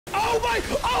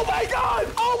Oh my god!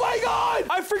 Oh my god!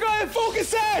 I forgot to focus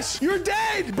sash! You're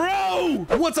dead, bro!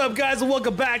 What's up, guys, and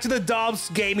welcome back to the Dobbs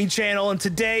Gaming channel. And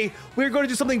today we're going to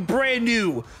do something brand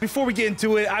new. Before we get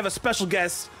into it, I have a special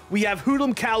guest. We have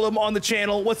HoodlumCallum on the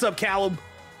channel. What's up, Callum?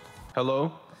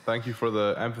 Hello. Thank you for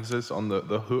the emphasis on the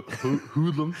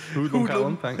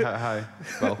HoodlumCallum. Hi.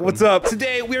 Welcome. What's up?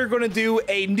 Today we are going to do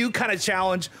a new kind of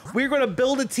challenge. We're going to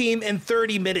build a team in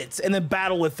 30 minutes and then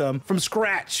battle with them from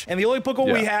scratch. And the only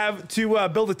Pokemon we have to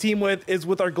build a team with is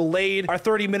with our Gallade, our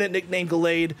 30-minute nickname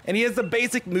Gallade. And he has the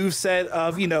basic move set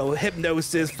of, you know,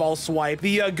 Hypnosis, False Swipe,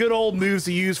 the good old moves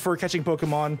to use for catching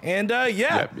Pokemon. And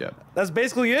Yep. That's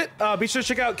basically it. Be sure to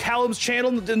check out Callum's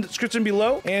channel in the description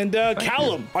below. And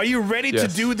Callum, are you ready to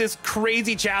do this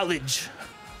crazy challenge?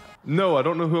 No, I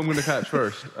don't know who I'm going to catch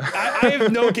first. I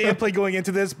have no gameplay going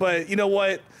into this, but you know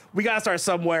what? We got to start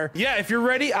somewhere. Yeah, if you're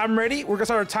ready, I'm ready. We're going to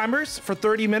start our timers for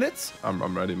 30 minutes.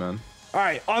 I'm ready, man. All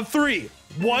right, on 3.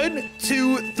 1,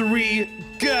 2, 3,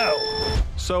 go.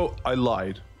 So I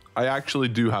lied. I actually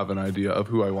do have an idea of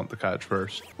who I want to catch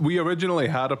first. We originally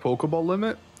had a Pokeball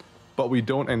limit, but we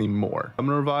don't anymore. I'm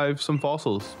gonna revive some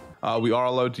fossils. We are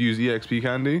allowed to use EXP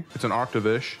candy. It's an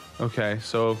Arctovish. Okay,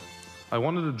 so I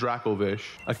wanted a Dracovish.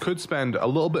 I could spend a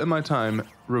little bit of my time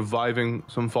reviving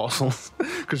some fossils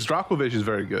because Dracovish is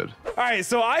very good. All right,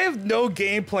 so I have no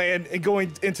game plan in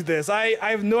going into this. I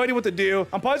have no idea what to do.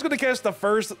 I'm probably just gonna catch the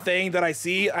first thing that I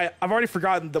see. I've already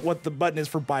forgotten what the button is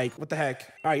for bike. What the heck?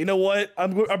 All right, you know what?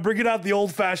 I'm bringing out the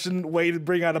old-fashioned way to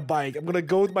bring out a bike. I'm gonna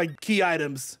go with my key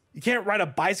items. You can't ride a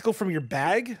bicycle from your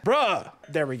bag? Bruh.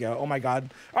 There we go. Oh my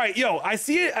god. All right, yo, I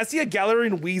see a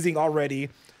Galarian Wheezing already.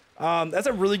 That's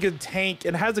a really good tank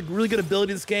and has a really good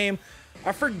ability in this game.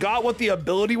 I forgot what the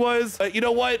ability was. You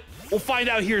know what? We'll find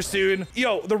out here soon.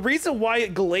 Yo, the reason why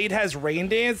Gallade has Rain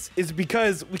Dance is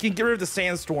because we can get rid of the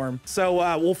Sandstorm.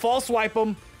 So we'll False Swipe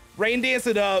him, Rain Dance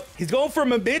it up. He's going for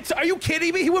Memento. Are you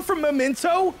kidding me? He went for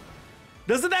Memento?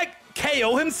 Doesn't that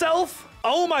KO himself?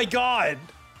 Oh my god.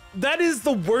 That is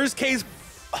the worst case.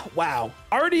 Wow.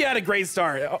 Already had a great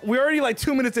start. We're already like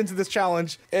 2 minutes into this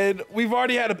challenge and we've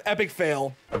already had an epic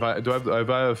fail. If I have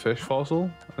a fish fossil,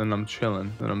 then I'm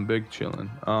chilling. Then I'm big chilling.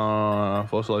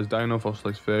 Fossilized dino,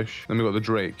 fossilized fish. Then we got the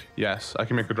Drake. Yes, I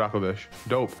can make a Dracovish.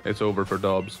 Dope. It's over for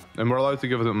Dobbs. And we're allowed to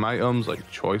give them items like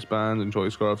choice bands and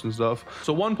choice scarves and stuff.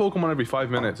 So one Pokemon every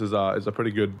 5 minutes is a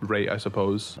pretty good rate, I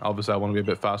suppose. Obviously, I want to be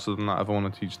a bit faster than that if I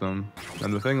want to teach them.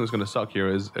 And the thing that's going to suck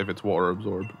here is if it's water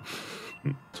absorb.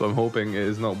 So I'm hoping it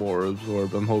is not water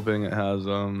absorb. I'm hoping it has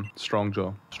strong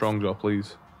jaw. Strong jaw,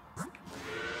 please.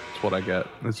 It's what I get.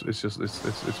 It's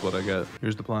what I get.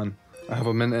 Here's the plan. I have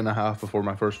a minute and a half before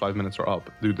my first 5 minutes are up.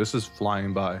 Dude, this is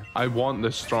flying by. I want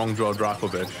this strong jaw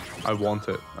Dracovish. I want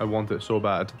it. I want it so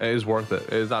bad. It is worth it.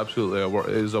 It is absolutely a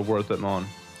worth it mon.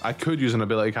 I could use an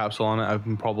ability capsule on it. I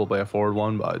can probably afford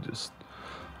one, but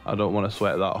I don't want to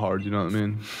sweat that hard. You know what I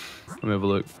mean? Let me have a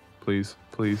look. Please.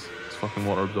 It's fucking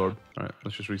water absorbed. All right,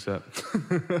 let's just reset.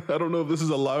 I don't know if this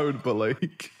is allowed, but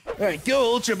like. All right,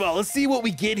 go Ultra Ball. Let's see what we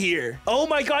get here. Oh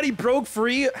my god, he broke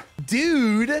free.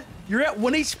 Dude, you're at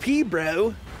 1 HP,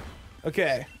 bro.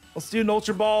 Okay, let's do an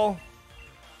Ultra Ball. All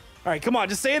right, come on,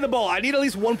 just stay in the ball. I need at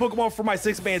least one Pokemon for my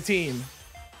 6-man team.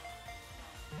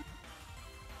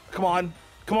 Come on.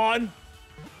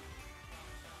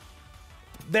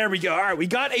 There we go. All right, we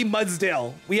got a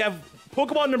Mudsdale. We have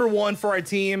Pokemon number 1 for our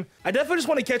team. I definitely just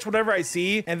want to catch whatever I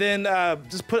see and then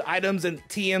just put items and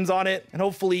TMs on it and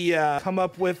hopefully come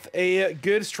up with a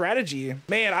good strategy.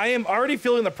 Man, I am already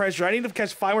feeling the pressure. I need to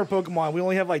catch 5 more Pokemon. We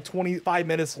only have like 25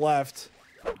 minutes left.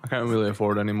 I can't really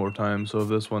afford any more time, so if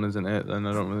this one isn't it, then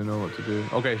I don't really know what to do.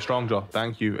 Okay, Strong Jaw,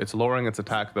 thank you. It's lowering its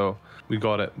attack though. We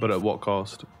got it, but at what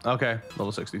cost? Okay,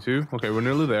 level 62. Okay, we're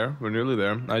nearly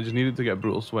there. I just needed to get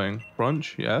Brutal Swing.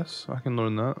 Crunch, yes, I can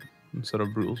learn that instead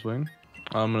of Brutal Swing.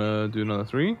 I'm gonna do another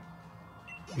 3.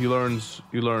 He learns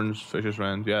Vicious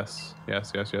Rend. Yes.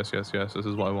 This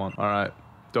is what I want. All right,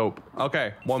 dope.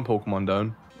 Okay, 1 Pokemon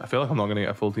down. I feel like I'm not gonna get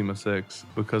a full team of 6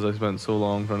 because I spent so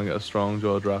long trying to get a Strong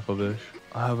Jaw Dracovish.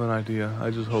 I have an idea.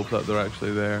 I just hope that they're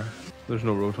actually there. There's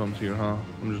no Rotoms here, huh?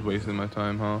 I'm just wasting my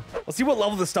time, huh? Let's see what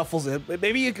level the Stuffle's in.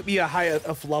 Maybe it could be a high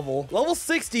enough level. Level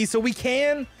 60, so we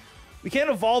can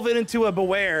evolve it into a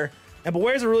Beware. And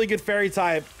Beware's a really good fairy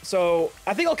type, so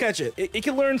I think I'll catch it. It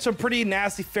can learn some pretty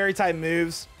nasty fairy type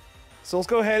moves. So let's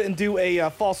go ahead and do a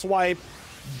False Swipe.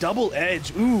 Double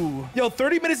Edge. Ooh. Yo,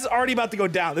 30 minutes is already about to go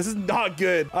down. This is not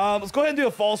good. Let's go ahead and do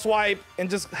a False Swipe and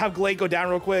just have Gallade go down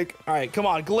real quick. All right, come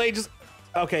on. Gallade just...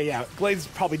 Okay, yeah. Gallade's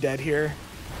probably dead here.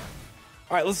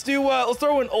 All right, let's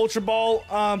throw an Ultra Ball.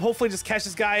 Hopefully just catch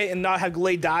this guy and not have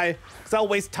Gallade die, because that'll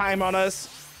waste time on us.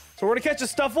 So we're gonna catch a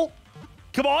Stuffle.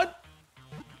 Come on.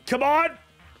 Come on.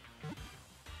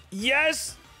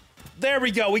 Yes. There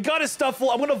we go. We got his stuff full.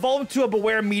 I'm going to evolve him to a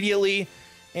Beware immediately.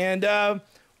 And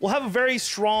we'll have a very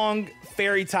strong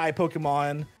fairy type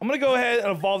Pokemon. I'm going to go ahead and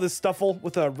evolve this Stuffle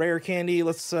with a rare candy.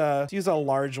 Let's use a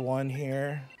large one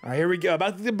here. All right, here we go.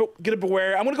 About to get a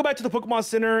Beware. I'm going to go back to the Pokemon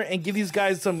Center and give these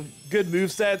guys some good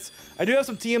movesets. I do have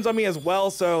some TMs on me as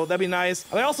well, so that'd be nice.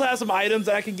 And I also have some items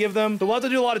that I can give them. So we'll have to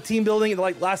do a lot of team building in the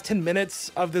last 10 minutes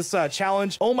of this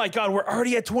challenge. Oh my God, we're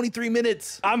already at 23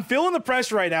 minutes. I'm feeling the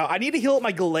pressure right now. I need to heal up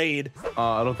my Glade.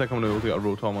 I don't think I'm going to be able to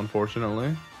get a Rotom,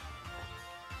 unfortunately.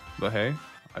 But hey,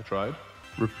 I tried.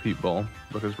 Repeat Ball,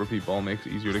 because Repeat Ball makes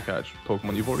it easier to catch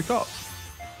Pokemon you've already caught.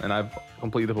 And I've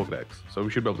completed the Pokedex, so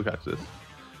we should be able to catch this.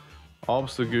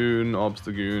 Obstagoon,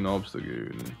 Obstagoon,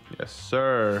 Obstagoon. Yes,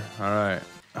 sir. All right.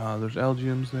 There's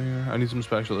Elgiums there. I need some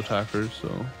special attackers, so...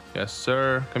 Yes,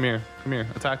 sir. Come here. Come here.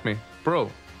 Attack me.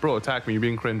 Bro, attack me. You're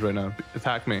being cringe right now.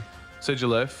 Attack me.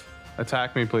 Sigilif.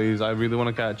 Attack me, please. I really want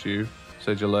to catch you.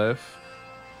 Sigilif.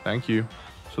 Thank you.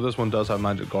 So this one does have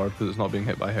Magic Guard because it's not being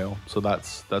hit by hail. So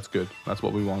that's good. That's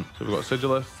what we want. So we've got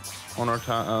Sigilif on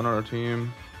our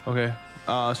team. Okay.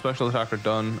 Special attacker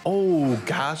done. Oh,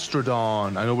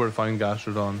 Gastrodon. I know where to find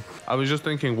Gastrodon. I was just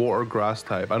thinking water grass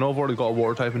type. I know I've already got a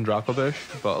water type in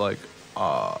Dracovish, but like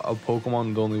a Pokemon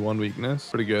with only one weakness.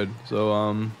 Pretty good.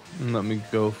 So let me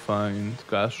go find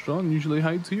Gastrodon. Usually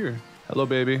hides here. Hello,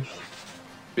 baby.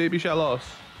 Baby Shellos.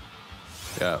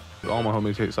 Yeah, all my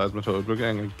homies hate Seismitoad. We're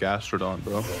getting a Gastrodon,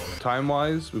 bro.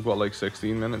 Time-wise, we've got like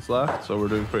 16 minutes left, so we're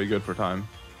doing pretty good for time.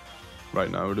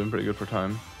 Right now, we're doing pretty good for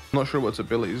time. I'm not sure what its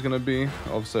ability is going to be.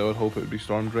 Obviously, I would hope it would be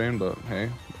Storm Drain, but hey.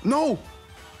 No!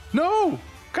 No!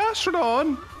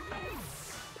 Gastrodon!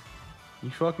 You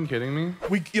fucking kidding me?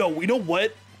 You know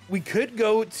what? We could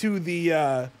go to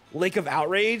the Lake of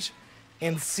Outrage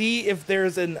and see if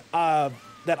there's an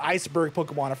that iceberg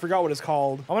Pokemon. I forgot what it's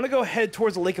called. I'm gonna go head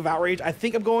towards the Lake of Outrage. I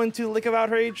think I'm going to the Lake of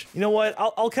Outrage. You know what?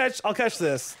 I'll catch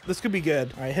this. This could be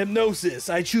good. All right, Hypnosis.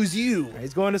 I choose you. Right,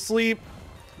 he's going to sleep.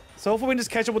 So hopefully we can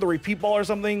just catch up with a Repeat Ball or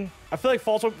something. I feel like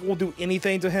False Swipe won't do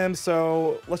anything to him,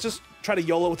 so let's just try to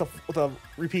YOLO with a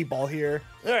Repeat Ball here.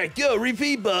 All right, go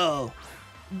Repeat Ball.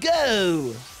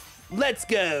 Go. Let's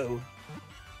go.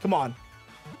 Come on.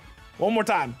 One more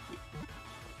time.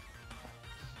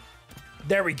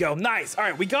 There we go. Nice. All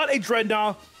right, we got a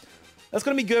Dreadnought. That's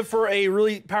going to be good for a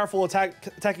really powerful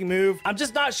attacking move. I'm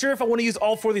just not sure if I want to use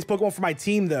all 4 of these Pokemon for my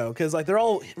team, though, because like they're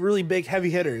all really big, heavy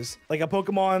hitters. Like a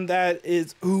Pokemon that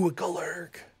is... Ooh, a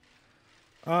Golurk.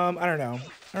 I don't know. I don't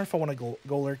know if I want a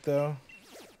Golurk, though.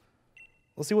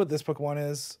 Let's see what this Pokemon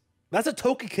is. That's a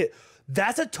Togekiss.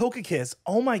 That's a Togekiss.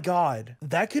 Oh my God.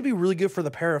 That could be really good for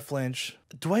the Paraflinch.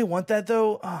 Do I want that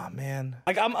though? Oh man.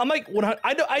 Like I'm like 100.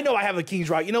 I know I have a King's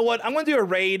Rock. You know what? I'm gonna do a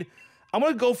raid. I'm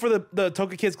gonna go for the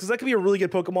Togekiss because that could be a really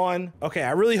good Pokemon. Okay,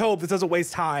 I really hope this doesn't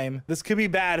waste time. This could be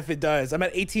bad if it does. I'm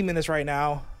at 18 minutes right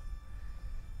now.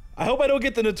 I hope I don't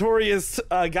get the notorious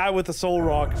guy with the Soul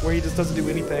Rock where he just doesn't do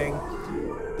anything.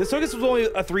 This Togekiss was only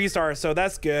a 3-star, so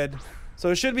that's good. So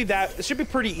it should be that. It should be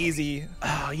pretty easy.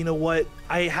 Oh, you know what?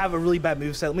 I have a really bad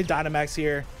moveset. Let me Dynamax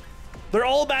here. They're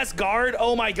all Mass Guard.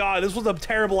 Oh my God, this was a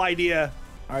terrible idea.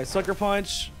 All right, Sucker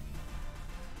Punch.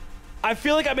 I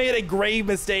feel like I made a grave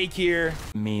mistake here.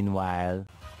 Meanwhile.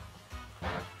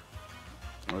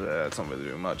 That's not really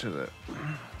doing much, is it?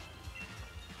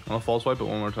 I'll False Swipe it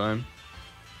one more time.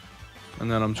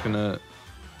 And then I'm just gonna...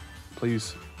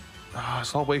 Please.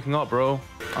 Stop waking up, bro.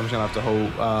 I'm just gonna have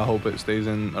to hope it stays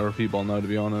in a Repeat Ball now, to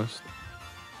be honest.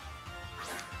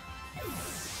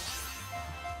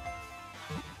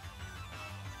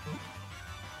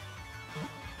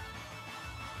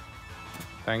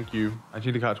 Thank you. I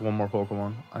need to catch one more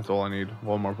Pokemon. That's all I need.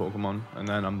 One more Pokemon. And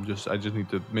then I just need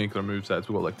to make their movesets.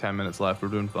 We've got like 10 minutes left. We're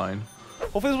doing fine.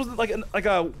 Hopefully this wasn't like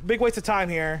a big waste of time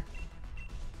here.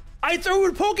 I threw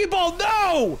a Pokeball.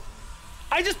 No!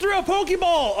 I just threw a Pokeball.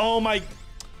 Oh my...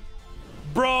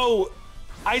 Bro,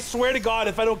 I swear to God,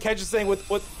 if I don't catch this thing with...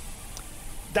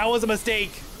 That was a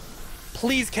mistake.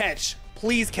 Please catch.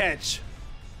 Please catch.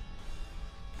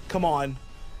 Come on.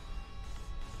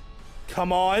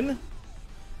 Come on.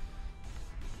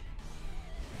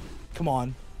 Come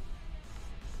on.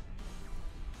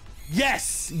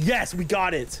 Yes! Yes, we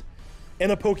got it.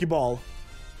 And a Pokeball.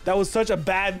 That was such a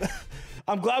bad...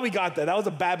 I'm glad we got that. That was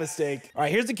a bad mistake. All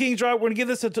right, here's the King Drop. We're gonna give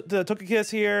this to the Togekiss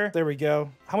here. There we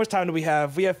go. How much time do we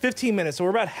have? We have 15 minutes, so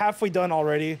we're about halfway done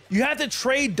already. You have to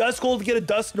trade Duskull to get a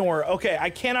Dusknoir. Okay,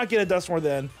 I cannot get a Dusknoir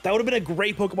then. That would have been a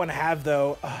great Pokemon to have,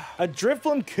 though. A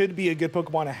Drifblim could be a good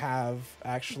Pokemon to have,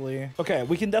 actually. Okay,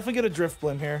 we can definitely get a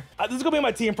Drifblim here. This is gonna be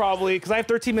my team probably, because I have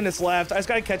 13 minutes left. I just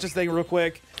gotta catch this thing real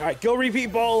quick. All right, go Repeat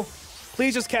Ball.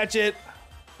 Please just catch it.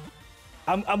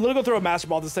 I'm gonna go throw a master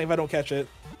ball this thing if I don't catch it.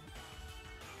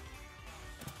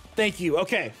 Thank you.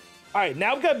 Okay. All right,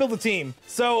 now we gotta build a team.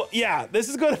 So yeah, this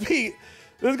is gonna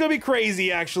be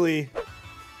crazy actually.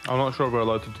 I'm not sure if we're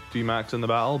allowed to D-max in the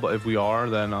battle, but if we are,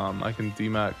 then I can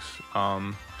D-max.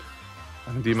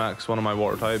 I can D-max one of my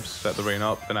water types, set the rain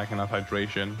up, then I can have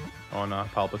hydration on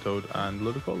Palpitoad and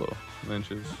Ludicolo.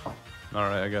 Lynches. All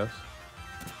right, I guess.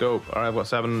 Dope. All right, I've got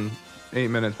 7-8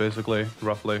 minutes basically,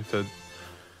 roughly, to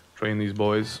train these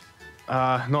boys.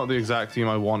 Not the exact team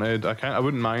I wanted. I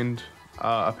wouldn't mind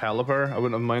a Pelipper. I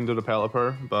wouldn't have minded a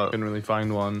Pelipper, but I couldn't really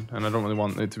find one, and I don't really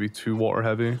want it to be too water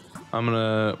heavy. I'm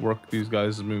gonna work these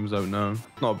guys' moves out now.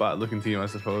 Not a bad looking team, I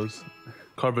suppose.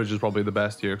 Coverage is probably the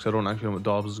best here because I don't actually know what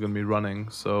Dobbs is going to be running.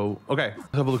 So, okay,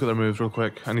 let's have a look at their moves real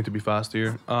quick. I need to be fast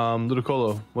here.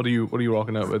 Ludicolo, what are you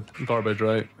rocking out with? Garbage,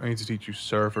 right? I need to teach you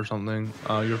Surf or something.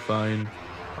 You're fine.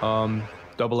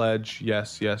 Double Edge,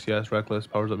 yes. Reckless,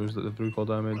 powers up moves that do 3 cold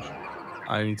damage.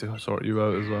 I need to sort you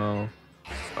out as well.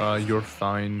 You're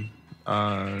fine.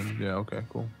 Yeah, okay,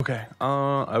 cool. Okay,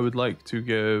 I would like to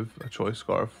give a Choice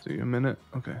Scarf to you a minute.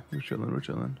 Okay, we're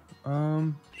chilling.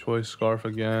 Choice Scarf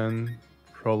again.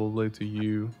 Probably to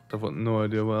you. I've got no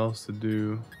idea what else to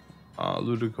do.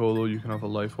 Ludicolo, you can have a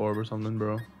life orb or something,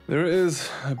 bro. There it is.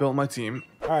 I built my team.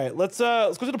 All right, let's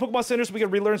go to the Pokemon Center so we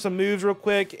can relearn some moves real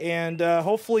quick and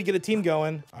hopefully get a team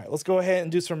going. All right, let's go ahead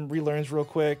and do some relearns real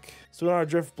quick. So we're on our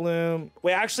Drift Bloom.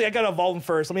 Wait, actually, I gotta evolve them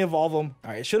first. Let me evolve them. All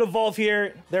right, should evolve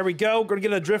here. There we go. We're gonna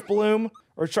get a Drift Bloom.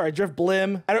 Or sorry, Drift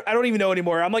Blim. I don't even know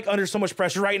anymore. I'm like under so much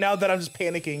pressure right now that I'm just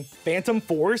panicking. Phantom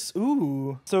Force.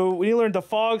 Ooh. So we need to learn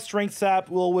Defog, Strength Sap,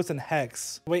 Will-O-Wisp, and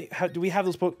Hex. Wait, do we have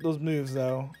those moves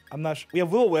though? I'm not sure. We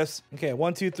have Will-O-Wisp. Okay,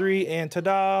 1, 2, 3, and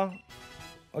ta-da.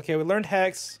 Okay, we learned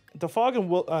Hex.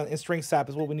 Defog and Strength Sap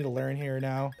is what we need to learn here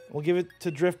now. We'll give it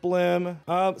to Drift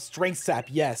Blim. Strength Sap,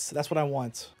 yes, that's what I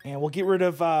want. And we'll get rid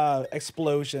of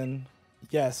Explosion.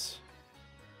 Yes.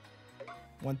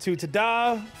 1, 2,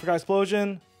 ta-da. Forgot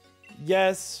Explosion.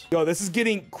 Yes. Yo, this is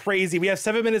getting crazy. We have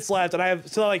 7 minutes left, and I have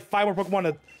still like 5 more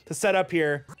Pokemon to set up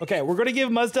here. Okay, we're gonna give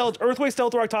Muzdell Earthquake,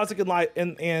 Stealth Rock, Toxic, and Light,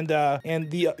 and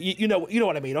the you know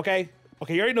what I mean. Okay.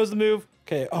 Okay, he already knows the move.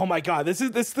 Okay. Oh my God, this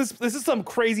is some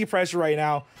crazy pressure right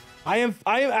now. I am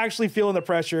actually feeling the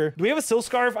pressure. Do we have a Silk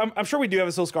Scarf? I'm sure we do have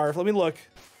a Silk Scarf. Let me look.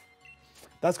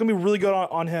 That's gonna be really good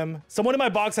on him. Someone in my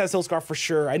box has Silk Scarf for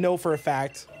sure. I know for a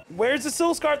fact. Where's the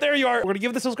Silk Scarf? There you are. We're gonna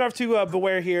give the Silk Scarf to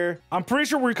Beware here. I'm pretty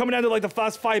sure we're coming down to like the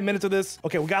last 5 minutes of this.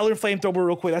 Okay, we gotta learn Flamethrower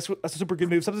real quick. That's a super good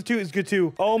move. Substitute is good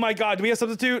too. Oh my God, do we have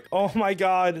Substitute? Oh my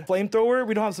God. Flamethrower?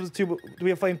 We don't have Substitute, but do we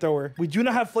have Flamethrower? We do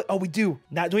not have oh, we do.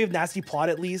 Now, do we have Nasty Plot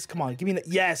at least? Come on, give me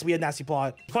yes, we had Nasty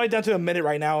Plot. It's probably down to a minute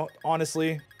right now,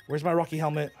 honestly. Where's my Rocky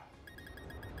Helmet?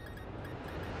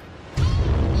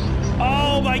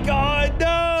 Oh my God,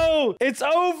 no! It's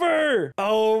over!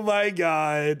 Oh my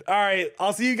God. All right,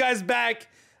 I'll see you guys back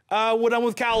when I'm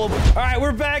with Callum. All right,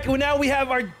 we're back. Well, now we have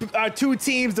our 2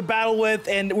 teams to battle with,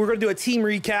 and we're gonna do a team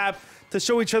recap to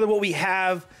show each other what we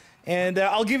have. And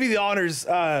I'll give you the honors,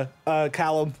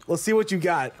 Callum. Let's see what you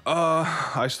got.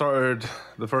 I started,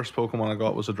 the first Pokemon I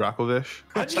got was a Dracovish.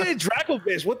 How'd you get a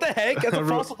Dracovish? What the heck? That's a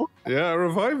fossil. Yeah, I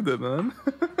revived it, man.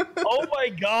 Oh my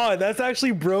God, that's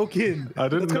actually broken. I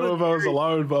didn't know if I was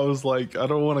allowed, but I was like, I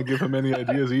don't want to give him any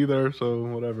ideas either, so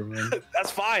whatever, man.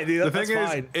 That's fine, dude. The thing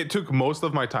is, it took most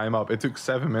of my time up. It took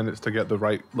 7 minutes to get the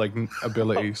right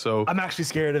ability, so... I'm actually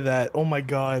scared of that. Oh my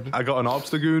God. I got an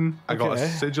Obstagoon, I got a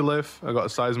Sigilif, I got a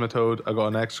Seismitoad, I got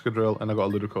an Excadrill, and I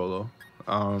got a Ludicolo.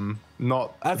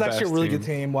 That's actually a really good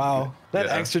team. Wow, that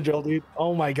Excadrill, dude.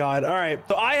 Oh my God. All right,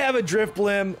 so I have a Drift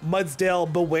Blim,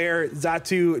 Mudsdale, Beware,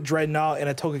 Xatu, Dreadnought, and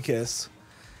a Togekiss.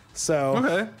 So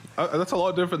okay, that's a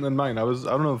lot different than mine. I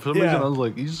don't know, for some reason I was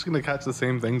like, he's just gonna catch the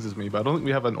same things as me, but I don't think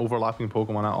we have an overlapping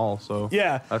Pokemon at all. So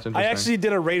yeah, that's interesting. I actually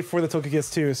did a raid for the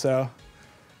Togekiss too. So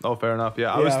oh, fair enough.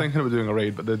 Yeah, I was thinking about doing a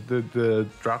raid, but the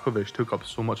Dracovish took up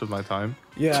so much of my time.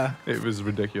 Yeah, it was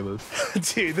ridiculous.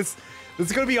 Dude, this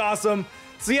is gonna be awesome.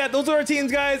 So yeah, those are our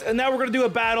teams, guys, and now we're gonna do a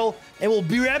battle, and we'll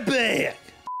be right back.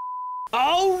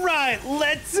 All right,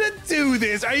 let's do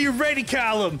this. Are you ready,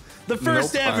 Callum? The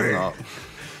first ever.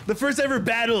 The first ever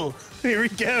battle. Here we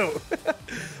go.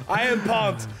 I am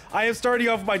pumped. I am starting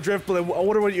off with my Drift Blim. I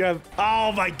wonder what you have.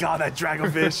 Oh my God, that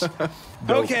Dragonfish.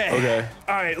 Okay.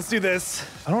 All right, let's do this.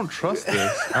 I don't trust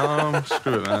this.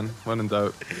 Screw it, man. When in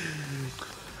doubt.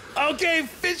 Okay,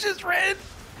 fish is red.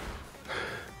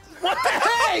 What the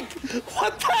heck?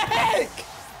 What the heck?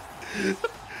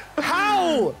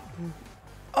 How?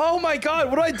 Oh my God,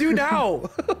 what do I do now?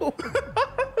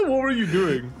 What were you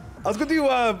doing? I was gonna do,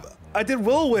 I did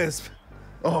Will-O-Wisp.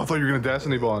 Oh, I thought you were gonna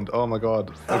Destiny Bond. Oh my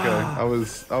god. Okay, I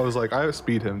was like, I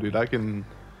speed him, dude. I can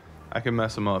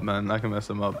mess him up, man. I can mess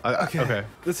him up. Okay.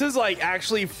 This is like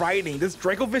actually frightening. This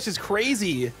Dracovish is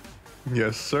crazy.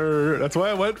 Yes, sir. That's why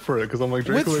I went for it, because I'm like,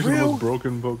 Dracovish is the most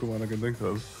broken Pokemon I can think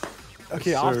of.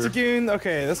 Okay, yes, Obstagoon.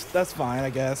 Okay, that's fine, I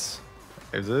guess.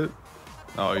 Is it?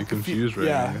 Oh, you confused right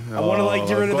Yeah, now. I want to like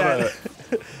get rid of that.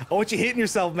 I want you hitting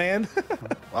yourself, man.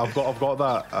 I've got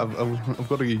that. I've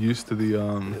got to get used to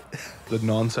the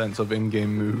nonsense of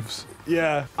in-game moves.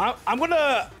 Yeah, I'm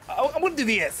gonna do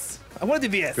this. I want to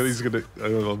do this. He's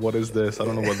gonna. What is this? I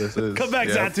don't know what this is. Come back,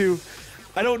 Zatu.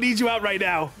 I don't need you out right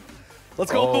now.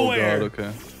 Let's go nowhere. God,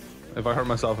 okay. If I hurt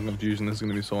myself in confusion, this is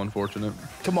gonna be so unfortunate.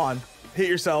 Come on, hit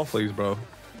yourself. Please, bro.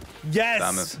 Yes.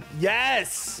 Damn it.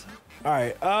 Yes. All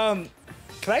right.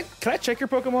 Can I check your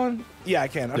Pokemon? Yeah, I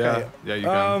can. Okay. Yeah, you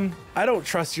can. I don't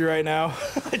trust you right now.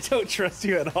 I don't trust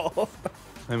you at all.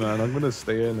 Hey man, I'm gonna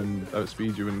stay in and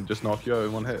outspeed you and just knock you out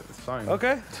in one hit. It's fine.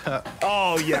 Okay.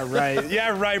 Oh yeah, right.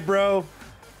 Yeah, right, bro.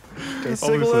 Okay,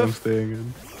 Obviously, I'm staying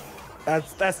in.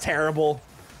 That's terrible.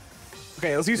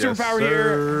 Okay, let's use Yes, superpower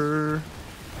here.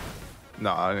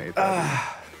 No, I need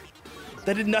that.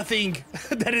 That did nothing.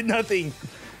 That did nothing.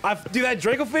 Dude, that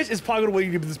Dracovish is probably gonna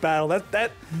win you this battle.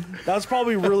 That was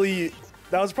probably really.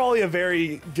 That was probably a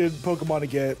very good Pokemon to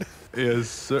get. Yes,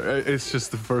 sir. It's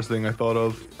just the first thing I thought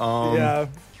of. Yeah,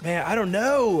 man, I don't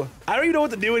know. I don't even know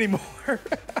what to do anymore.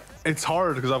 It's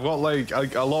hard because I've got like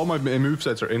a lot of my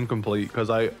movesets are incomplete because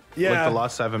like the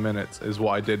last 7 minutes is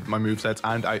what I did, my movesets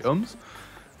and items.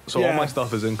 So all my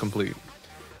stuff is incomplete.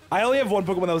 I only have one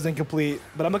Pokemon that was incomplete,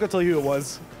 but I'm not gonna tell you who it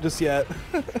was just yet.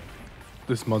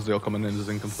 This Mudsdale coming in is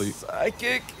incomplete.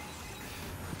 Psychic.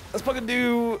 Let's fucking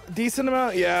do decent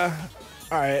amount. Yeah.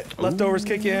 All right. Leftovers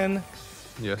kick in.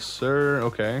 Yes, sir.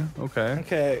 Okay. Okay.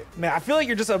 Okay. Man, I feel like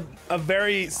you're just a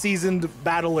very seasoned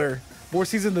battler. More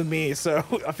seasoned than me, so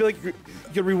I feel like you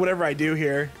can read whatever I do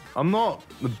here. I'm not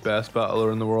the best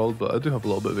battler in the world, but I do have a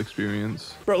little bit of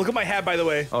experience. Bro, look at my hat, by the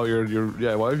way. Oh,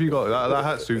 yeah. Why have you got that? That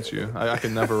hat suits you. I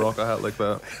can never rock a hat like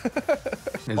that.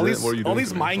 All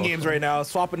these mind games right now,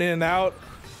 swapping in and out.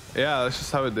 Yeah, that's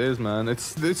just how it is, man.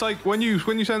 It's like when you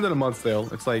send in a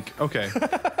Mudsdale, it's like, okay,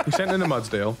 you sent in a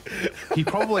Mudsdale. He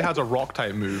probably has a rock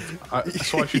type move,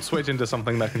 so I should switch into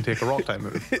something that can take a rock type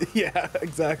move. Yeah,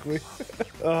 exactly.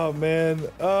 Oh man,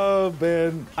 oh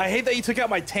man. I hate that you took out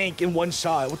my tank in one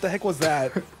shot. What the heck was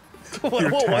that? Your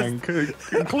tank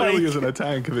clearly isn't a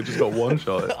tank if it just got one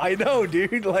shot. I know,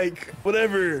 dude. Like,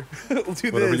 whatever. We'll do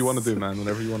this. Whatever you want to do, man.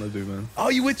 Whatever you want to do, man. Oh,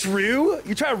 you withdrew?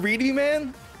 You try to read me,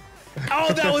 man?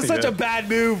 Oh, that was such a bad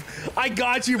move. I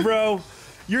got you, bro.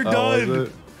 You're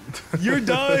done. You're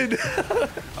done.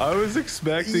 I was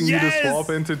expecting you to swap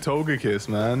into Togekiss,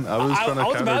 man. I was trying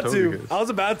to counter Togekiss. I was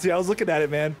about to. I was looking at it,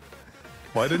 man.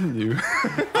 Why didn't you?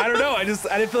 I don't know. I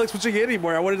didn't feel like switching it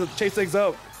anymore. I wanted to chase things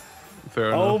up. Fair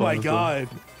enough. Oh my god.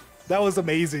 That was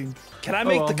amazing. Can I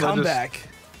make the comeback?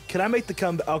 Can I make the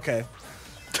comeback? Okay.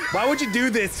 Why would you do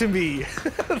this to me?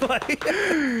 Like,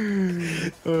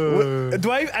 I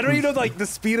don't even know like the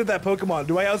speed of that Pokemon.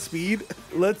 Do I outspeed?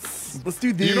 Let's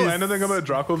do this. Do you know anything about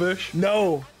Dracovish?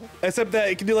 No, except that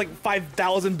it can do like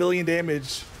 5,000 billion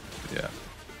damage. Yeah.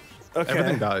 Okay.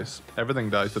 Everything dies. Everything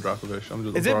dies to Dracovish.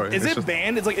 Is it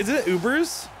banned? Is it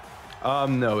Ubers?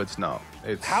 No, it's not.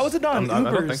 How is it not Ubers?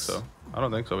 I don't think so. I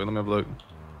don't think so. Wait, let me have a look.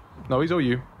 No, he's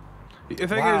OU. The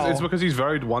thing is, it's because he's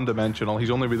very one-dimensional.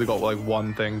 He's only really got like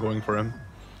one thing going for him.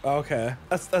 Okay,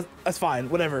 that's fine.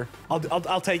 Whatever.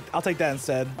 I'll take that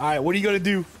instead. All right, what are you gonna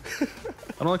do? I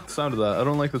don't like the sound of that. I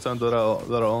don't like the sound of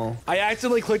that at all. I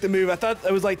accidentally clicked the move. I thought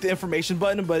it was like the information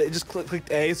button, but it just clicked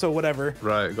A. So whatever.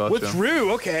 Right, gotcha.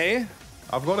 Withdrew. Okay.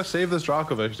 I've got to save this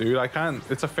Dracovish, dude. I can't.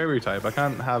 It's a fairy type. I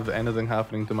can't have anything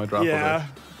happening to my Dracovish. Yeah.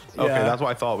 Okay, that's what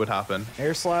I thought would happen.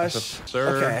 Air slash.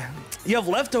 Sir. Okay. You have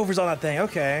leftovers on that thing.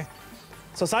 Okay.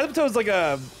 So Cybertoad is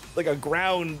like a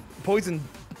ground poison.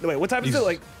 Wait, what type is it?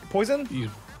 Like poison? He's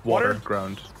water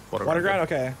ground. Water ground.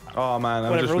 Okay. Oh man,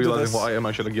 I'm just realizing what item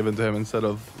I should have given to him instead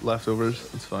of leftovers.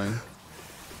 It's fine.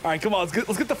 All right, come on.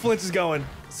 Let's get the flinches going.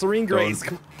 Serene Grace,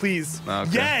 please.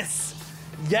 Okay. Yes.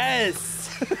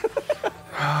 Yes.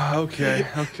 Okay.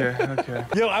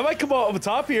 Yo, I might come out on the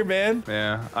top here, man.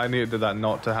 Yeah, I needed that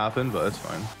not to happen, but it's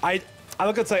fine. I'm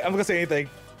not gonna say anything,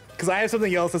 because I have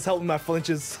something else that's helping my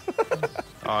flinches.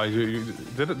 You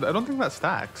did it. I don't think that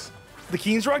stacks. The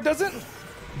Keen's Rock doesn't?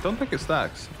 I don't think it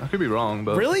stacks. I could be wrong,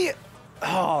 but really?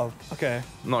 Oh, okay.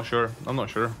 I'm not sure.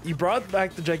 You brought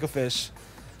back the Dracovish.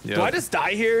 Yeah. Do I just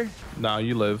die here? No,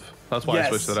 you live. That's why I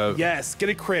switched it out. Yes, get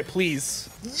a crit, please.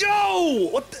 Yo!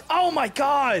 What the? Oh my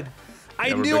god!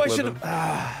 I knew I should have.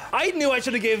 I knew I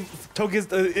should have gave Tokens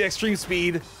the extreme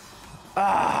speed.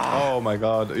 Oh my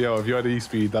god. Yo, if you had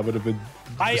E-speed, that would have been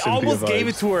I almost gave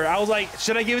it to her. I was like,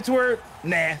 should I give it to her?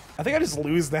 Nah. I think I just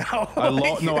lose now. I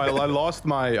lost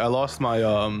my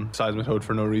seismitoad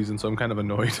for no reason, so I'm kind of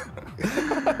annoyed.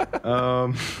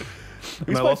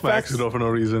 And I lost my Exodus for no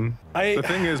reason. The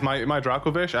thing is, my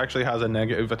Dracovish actually has a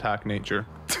negative attack nature.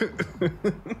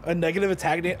 A negative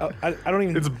attack nature? I don't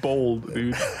even... It's bold,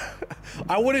 dude.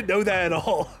 I wouldn't know that at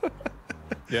all.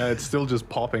 Yeah, it's still just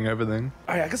popping everything.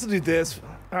 All right, I guess I'll do this.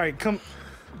 All right, come.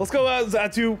 Let's go,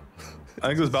 Zatu. I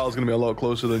think this battle's going to be a lot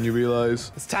closer than you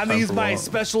realize. It's time to use my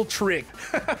special trick.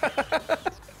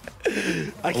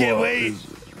 I can't wait.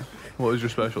 What is your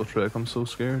special trick? I'm so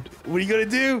scared. What are you gonna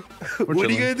do? What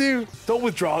are you gonna do? Don't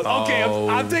withdraw. Okay,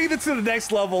 I'm taking it to the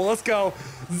next level. Let's go.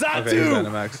 Zatu! Okay, he's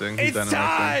Dynamaxing. It's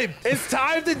time! It's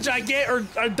time to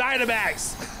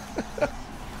Dynamax!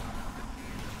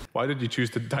 Why did you choose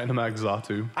to Dynamax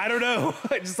Zatu? I don't know.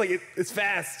 Just like it's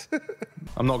fast.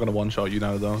 I'm not gonna one-shot you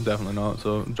now though. Definitely not.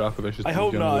 So Dracovish is I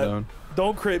hope not. Down.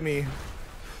 Don't crit me.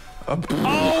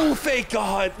 Oh, thank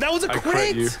God. That was a crit!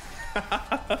 Crit you.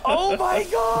 Oh my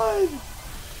God!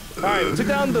 All right, we took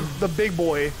down the big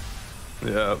boy.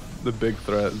 Yeah, the big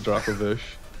threat, Dracovish.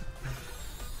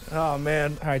 Oh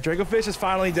man! All right, Dracovish is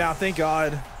finally down. Thank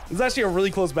God. This is actually a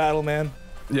really close battle, man.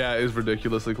 Yeah, it is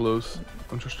ridiculously close.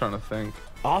 I'm just trying to think.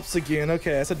 Obstagoon.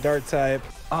 Okay, that's a dart type.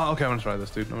 Oh, okay. I'm gonna try this,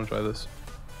 dude. I'm gonna try this.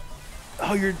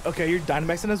 Oh, you're okay. You're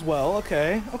Dynamaxing as well.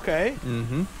 Okay. Okay.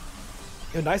 Mm-hmm.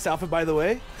 A nice outfit, by the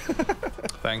way.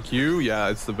 Thank you. Yeah,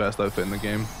 it's the best outfit in the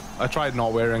game. I tried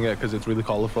not wearing it because it's really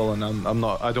colorful, and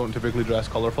I don't typically dress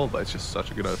colorful, but it's just such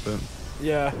a good outfit.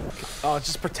 Yeah. Oh, it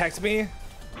just protects me.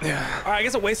 Yeah. All right, I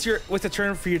guess it wastes a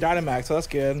turn for your Dynamax, so that's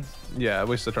good. Yeah, it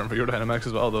wastes a turn for your Dynamax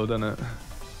as well, though, doesn't it?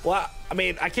 Well, I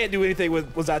mean, I can't do anything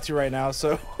with Zatu right now,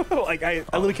 so like I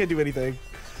literally can't do anything.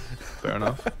 Fair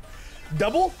enough.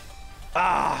 Double?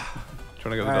 Ah.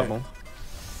 Trying to get the double.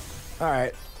 All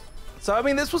right. So I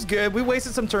mean, this was good. We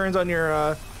wasted some turns on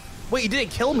your. Wait, you didn't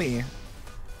kill me.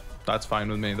 That's fine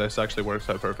with me. This actually works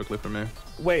out perfectly for me.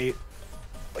 Wait,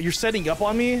 you're setting up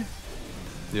on me?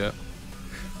 Yeah.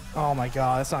 Oh my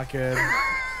God, that's not good.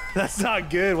 That's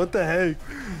not good. What the heck?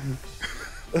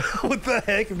 What the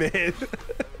heck, man?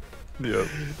 Yep.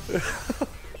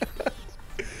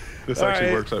 This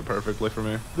actually works out perfectly for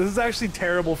me. This is actually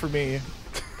terrible for me.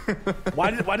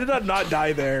 Why did I not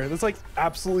die there? That's like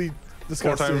absolutely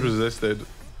disgusting. 4 times resisted.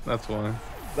 That's why.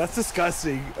 That's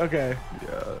disgusting. Okay.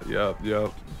 Yeah.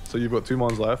 So you've got 2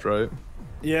 mons left, right?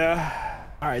 Yeah.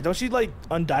 All right. Don't you like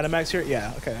undynamax here?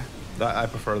 Yeah. Okay. I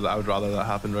prefer that. I would rather that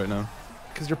happen right now.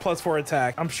 Because you're +4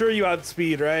 attack. I'm sure you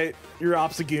outspeed, right? You're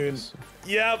Obstagoon.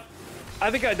 Yep. I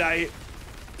think I die.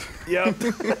 Yep.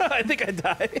 I think I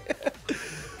die.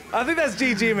 I think that's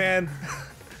GG, man.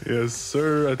 Yes,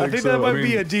 sir. I think that might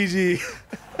be a GG.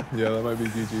 Yeah, that might be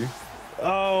GG.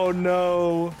 Oh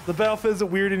no, the battlefield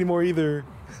isn't weird anymore either.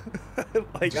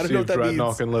 Like I don't know what that means.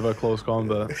 Dreadnought can live a close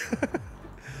combat.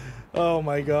 Oh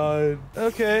my God.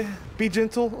 Okay, be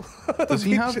gentle. Does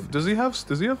he have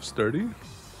sturdy?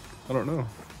 I don't know.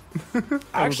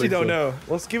 I actually don't know.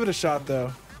 Let's give it a shot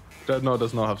though. Dreadnought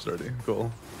does not have sturdy.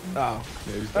 Cool. Oh.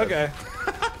 Yeah, he's dead. Okay.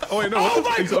 Oh wait, no. Oh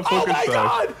my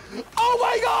God! Oh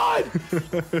my God!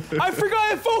 I forgot I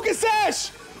had Focus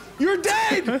Sash. You're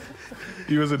dead.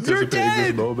 He was anticipating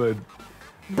this moment.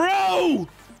 Bro!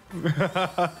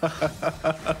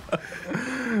 That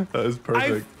is perfect.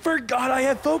 I forgot I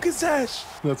had Focus Sash.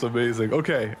 That's amazing.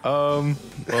 Okay. Well,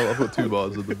 I've got 2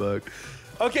 bots at the back.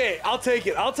 Okay, I'll take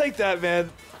it. I'll take that, man.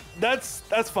 That's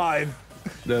fine.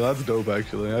 Yeah, that's dope,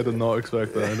 actually. I did not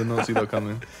expect that. I did not see that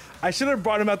coming. I should have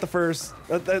brought him out the first.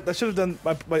 I should have done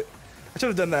I should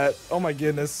have done that. Oh my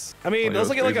goodness. I mean, let's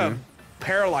look at like a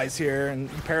paralyze here and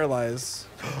paralyze.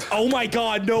 Oh my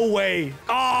God, no way.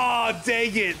 Oh,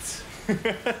 dang it.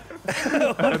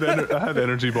 I had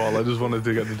energy ball. I just wanted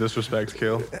to get the disrespect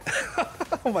kill.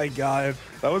 Oh my God.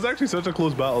 That was actually such a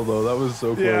close battle, though. That was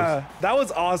so close. Yeah, that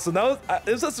was awesome.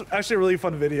 This was actually a really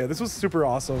fun video. This was super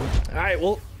awesome. All right,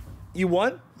 well, you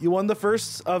won. You won the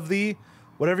first of the,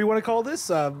 whatever you want to call this,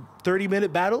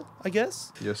 30-minute battle, I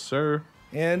guess. Yes, sir.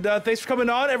 And thanks for coming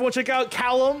on. Everyone check out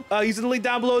Callum. Using the link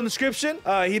down below in the description.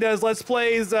 He does Let's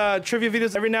Plays, trivia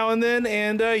videos every now and then.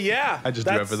 And yeah. I just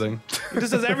do everything. He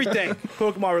just does everything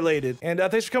Pokemon related. And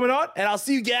thanks for coming on. And I'll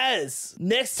see you guys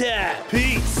next time.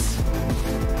 Peace.